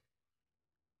 hey,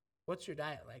 what's your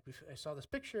diet like? I saw this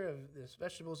picture of this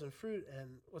vegetables and fruit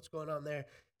and what's going on there.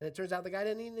 And it turns out the guy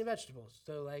didn't eat any vegetables.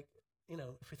 So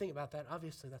if we think about that,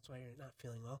 obviously that's why you're not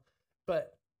feeling well.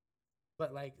 But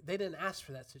they didn't ask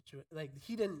for that situation.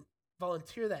 He didn't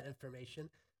volunteer that information.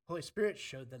 Holy Spirit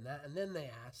showed them that. And then they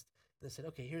asked. They said,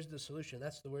 okay, here's the solution.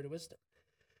 That's the word of wisdom.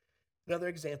 Another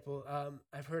example,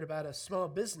 I've heard about a small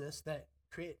business that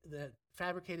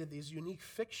fabricated these unique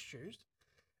fixtures,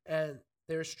 and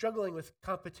they were struggling with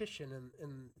competition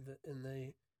in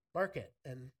the market,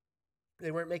 and they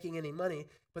weren't making any money,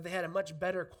 but they had a much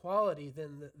better quality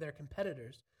than their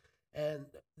competitors. And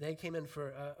they came in for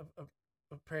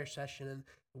a prayer session, and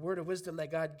the word of wisdom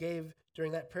that God gave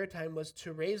during that prayer time was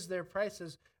to raise their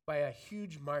prices by a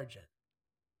huge margin.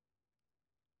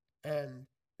 And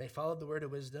they followed the word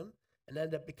of wisdom and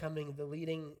ended up becoming the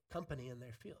leading company in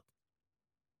their field.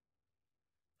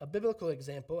 A biblical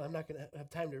example, I'm not going to have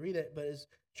time to read it, but is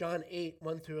John 8,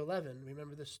 1 through 11.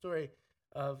 Remember the story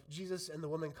of Jesus and the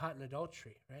woman caught in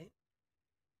adultery, right?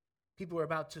 People were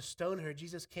about to stone her.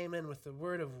 Jesus came in with the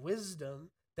word of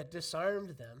wisdom that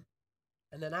disarmed them.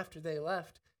 And then after they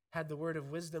left, had the word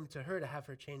of wisdom to her to have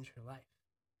her change her life.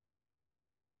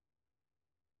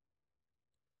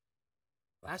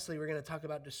 Lastly, we're going to talk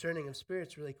about discerning of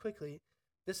spirits really quickly.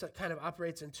 This kind of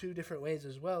operates in two different ways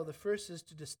as well. The first is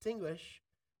to distinguish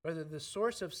whether the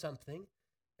source of something,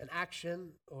 an action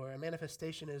or a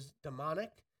manifestation, is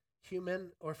demonic,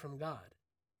 human, or from God.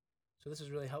 So this is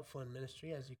really helpful in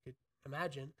ministry, as you could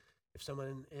imagine. If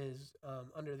someone is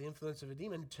under the influence of a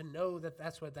demon, to know that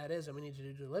that's what that is and we need to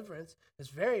do deliverance is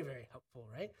very, very helpful,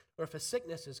 right? Or if a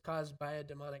sickness is caused by a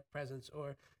demonic presence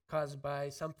or caused by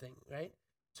something, right?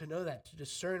 To know that, to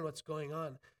discern what's going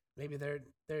on. Maybe they're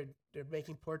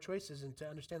making poor choices, and to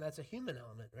understand that's a human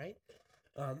element, right?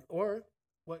 Or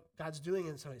what God's doing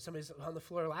in somebody. Somebody's on the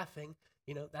floor laughing,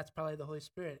 that's probably the Holy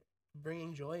Spirit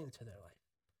bringing joy into their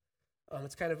life.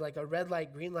 It's kind of like a red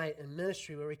light, green light in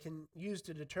ministry where we can use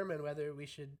to determine whether we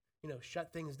should,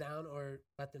 shut things down or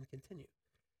let them continue.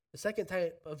 The second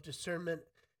type of discernment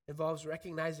involves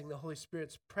recognizing the Holy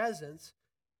Spirit's presence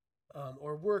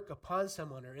or work upon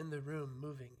someone or in the room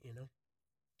moving,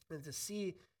 and to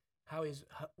see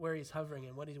where he's hovering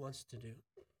and what he wants to do.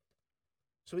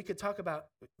 So we could talk about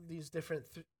these different,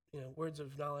 words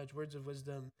of knowledge, words of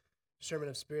wisdom, discernment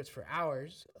of spirits for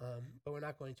hours, but we're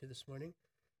not going to this morning.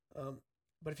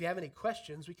 But if you have any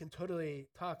questions, we can totally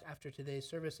talk after today's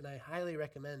service, and I highly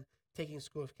recommend taking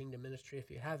School of Kingdom Ministry if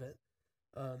you haven't.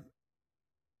 It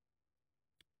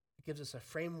gives us a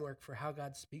framework for how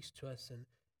God speaks to us, and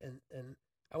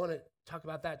I want to talk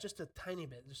about that just a tiny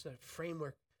bit, just a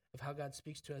framework of how God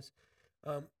speaks to us.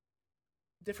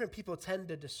 Different people tend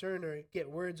to discern or get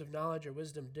words of knowledge or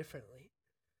wisdom differently.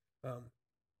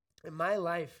 In my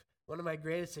life, one of my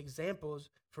greatest examples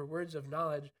for words of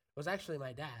knowledge was actually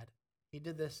my dad. He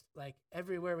did this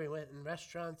everywhere we went in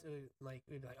restaurants.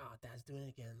 We'd be like, oh, Dad's doing it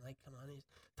again. Come on, he's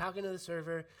talking to the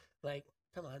server.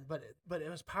 Come on. But it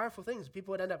was powerful things.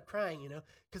 People would end up crying,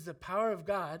 because the power of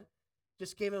God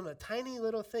just gave him a tiny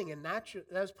little thing, and that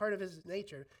was part of his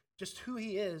nature, just who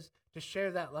he is, to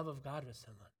share that love of God with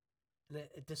someone. And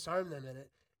it disarmed them, and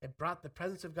It brought the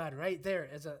presence of God right there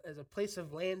as a place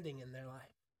of landing in their life,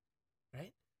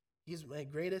 right? He's my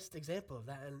greatest example of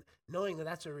that, and knowing that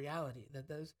that's a reality,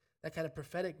 that kind of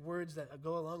prophetic words that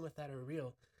go along with that are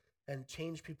real and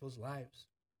change people's lives.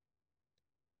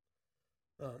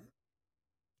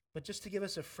 But just to give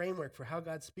us a framework for how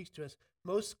God speaks to us,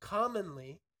 most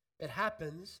commonly it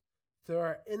happens through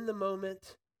our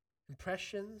in-the-moment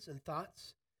impressions and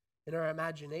thoughts, in our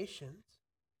imaginations,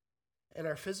 in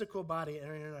our physical body,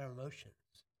 and in our emotions.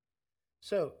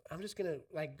 So I'm just going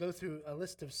to go through a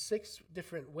list of 6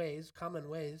 different ways, common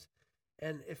ways,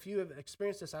 and if you have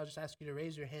experienced this, I'll just ask you to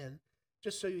raise your hand,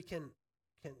 just so you can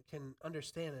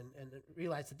understand and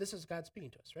realize that this is God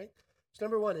speaking to us, right? So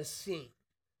number 1 is seeing.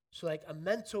 So like a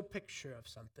mental picture of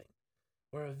something,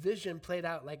 or a vision played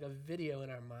out like a video in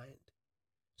our mind.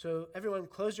 So everyone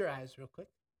close your eyes real quick.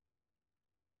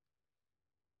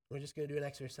 We're just going to do an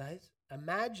exercise.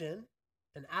 Imagine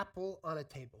an apple on a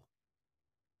table.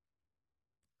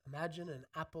 Imagine an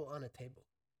apple on a table.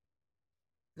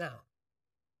 Now,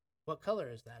 what color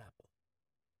is that apple?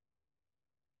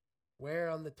 Where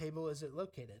on the table is it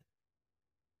located?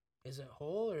 Is it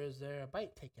whole, or is there a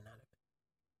bite taken out of it?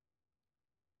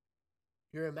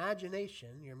 Your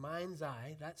imagination, your mind's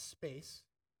eye, that space,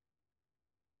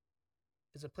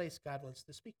 is a place God wants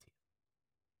to speak to you.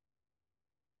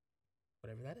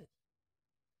 Whatever that is.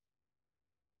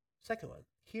 Second one,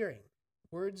 hearing.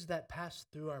 Words that pass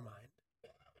through our mind.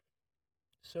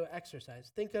 So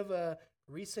exercise. Think of a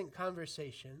recent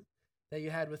conversation that you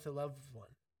had with a loved one.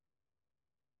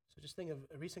 So just think of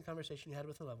a recent conversation you had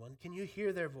with a loved one. Can you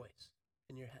hear their voice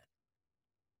in your head?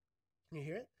 Can you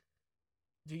hear it?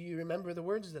 Do you remember the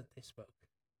words that they spoke?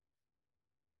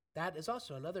 That is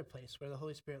also another place where the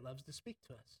Holy Spirit loves to speak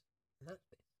to us, in that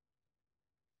space.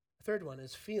 The third one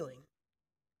is feeling.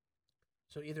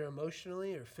 So either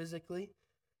emotionally or physically,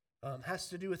 has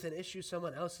to do with an issue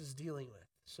someone else is dealing with.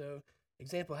 So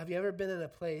example, have you ever been in a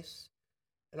place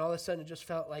and all of a sudden it just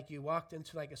felt like you walked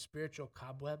into like a spiritual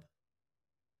cobweb?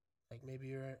 Like maybe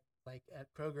you're like at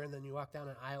Kroger and then you walk down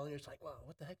an aisle and you're just like, wow,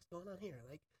 what the heck's going on here?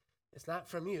 Like, it's not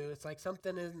from you. It's like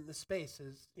something in the space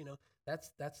is, that's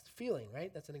the feeling,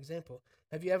 right? That's an example.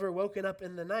 Have you ever woken up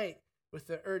in the night with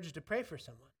the urge to pray for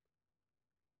someone?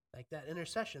 Like that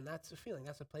intercession, that's a feeling.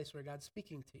 That's a place where God's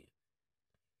speaking to you.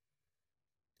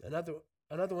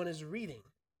 Another one is reading.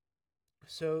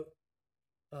 So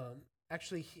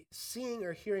actually seeing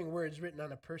or hearing words written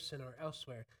on a person or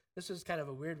elsewhere. This is kind of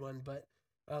a weird one, but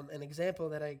an example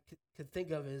that I could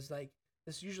think of is like,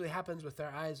 this usually happens with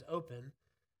our eyes open.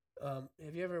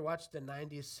 Have you ever watched a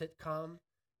 90s sitcom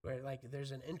where like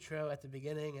there's an intro at the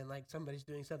beginning and like somebody's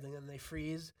doing something and they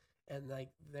freeze and like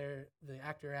the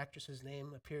actor or actress's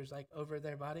name appears like over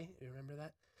their body? You remember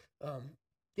that?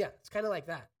 Yeah, it's kind of like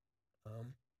that.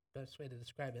 Best way to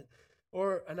describe it.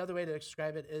 Or another way to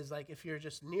describe it is like if you're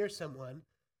just near someone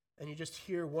and you just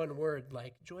hear one word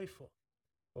like joyful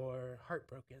or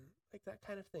heartbroken, like that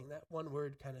kind of thing, that one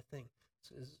word kind of thing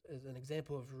is an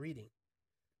example of reading.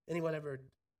 Anyone ever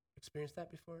experienced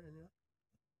that before in your life?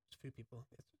 Just a few people.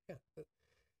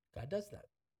 God does that.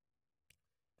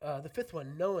 The fifth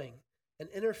one, knowing, an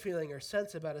inner feeling or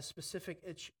sense about a specific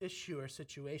issue or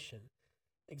situation.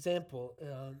 Example,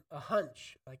 a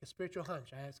hunch, like a spiritual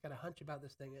hunch. I just got a hunch about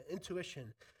this thing.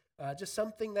 Intuition, just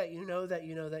something that you know that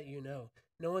you know that you know.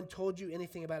 No one told you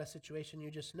anything about a situation, you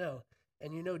just know.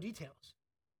 And you know details.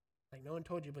 Like no one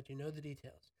told you, but you know the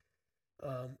details.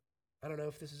 I don't know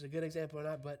if this is a good example or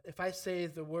not, but if I say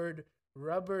the word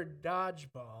rubber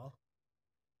dodgeball,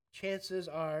 chances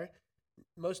are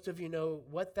most of you know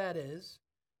what that is,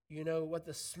 you know what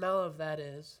the smell of that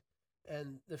is,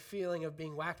 and the feeling of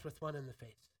being whacked with one in the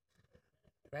face,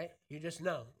 right? You just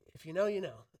know. If you know, you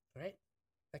know, right?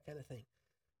 That kind of thing.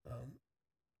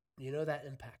 You know that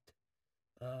impact.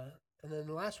 And then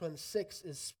the last one, 6,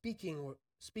 is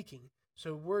speaking.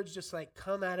 So words just like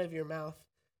come out of your mouth,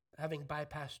 having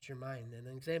bypassed your mind. And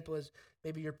an example is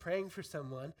maybe you're praying for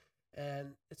someone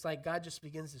and it's like God just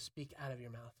begins to speak out of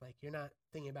your mouth. Like you're not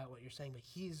thinking about what you're saying, but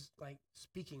he's like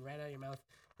speaking right out of your mouth,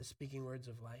 and speaking words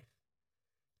of life.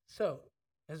 So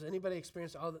has anybody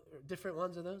experienced all the different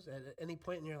ones of those at any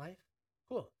point in your life?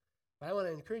 Cool. What I want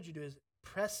to encourage you to do is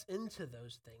press into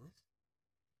those things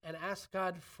and ask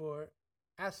the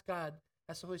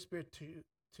Holy Spirit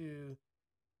to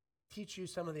teach you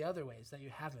some of the other ways that you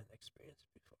haven't experienced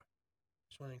before.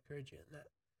 Just want to encourage you in that.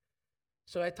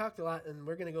 So I talked a lot, and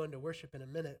we're going to go into worship in a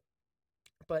minute.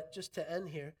 But just to end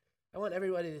here, I want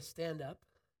everybody to stand up.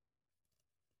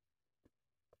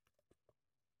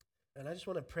 And I just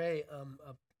want to pray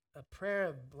a prayer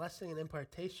of blessing and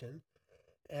impartation.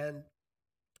 And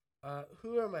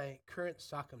Who are my current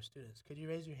SOCM students? Could you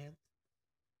raise your hand?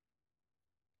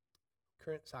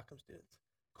 Current SOCM students.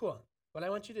 Cool. What I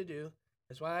want you to do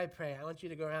is while I pray, I want you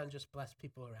to go around and just bless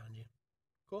people around you.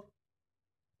 Cool?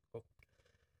 Cool.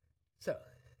 So,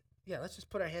 yeah, let's just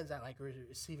put our hands out like we're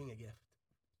receiving a gift.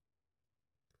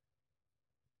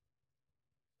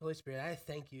 Holy Spirit, I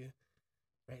thank you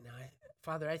right now.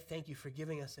 Father, I thank you for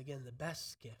giving us again the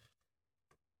best gift,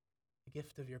 the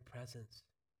gift of your presence.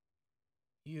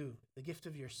 You, the gift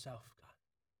of yourself, God.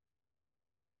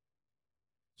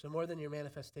 So more than your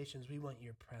manifestations, we want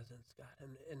your presence, God,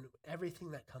 and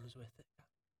everything that comes with it, God.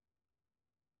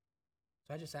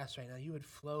 So I just ask right now, you would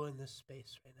flow in this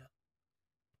space right now.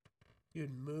 You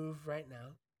would move right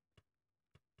now.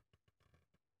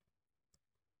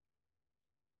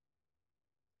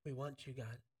 We want you,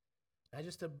 God. I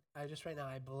just right now,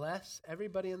 I bless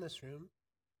everybody in this room.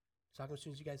 SOCM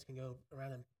students, you guys can go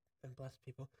around and bless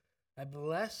people. I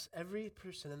bless every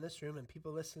person in this room and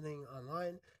people listening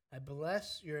online. I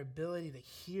bless your ability to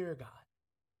hear God.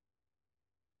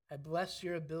 I bless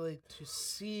your ability to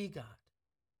see God.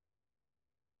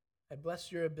 I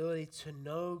bless your ability to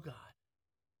know God.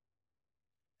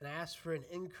 And I ask for an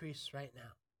increase right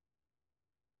now.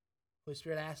 Holy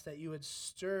Spirit, I ask that you would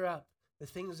stir up the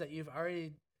things that you've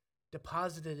already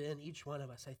deposited in each one of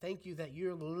us. I thank you that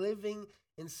you're living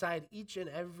inside each and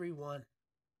every one.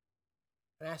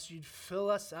 And I ask you to fill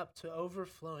us up to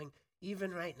overflowing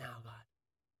even right now, God.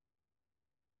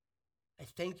 I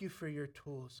thank you for your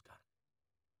tools, God.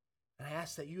 And I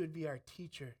ask that you would be our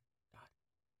teacher, God,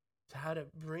 to how to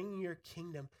bring your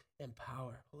kingdom and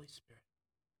power, Holy Spirit.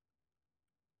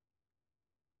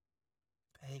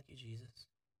 Thank you, Jesus.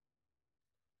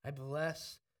 I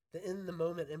bless the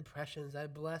in-the-moment impressions. I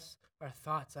bless our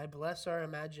thoughts. I bless our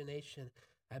imagination.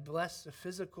 I bless the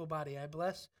physical body. I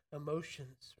bless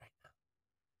emotions right now.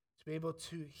 To be able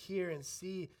to hear and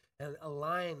see and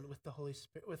align with the Holy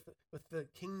Spirit, with the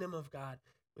kingdom of God,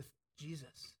 with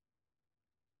Jesus.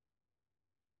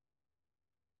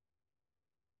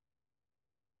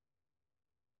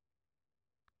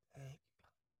 Thank you,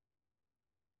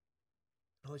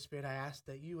 God. Holy Spirit, I ask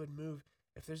that you would move.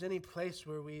 If there's any place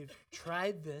where we've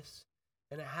tried this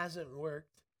and it hasn't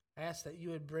worked, I ask that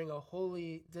you would bring a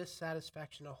holy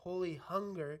dissatisfaction, a holy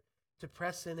hunger to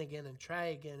press in again and try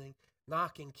again and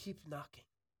knock and keep knocking,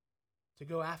 to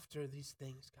go after these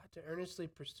things, God, to earnestly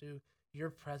pursue your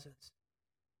presence.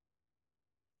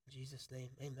 In Jesus' name,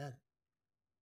 amen.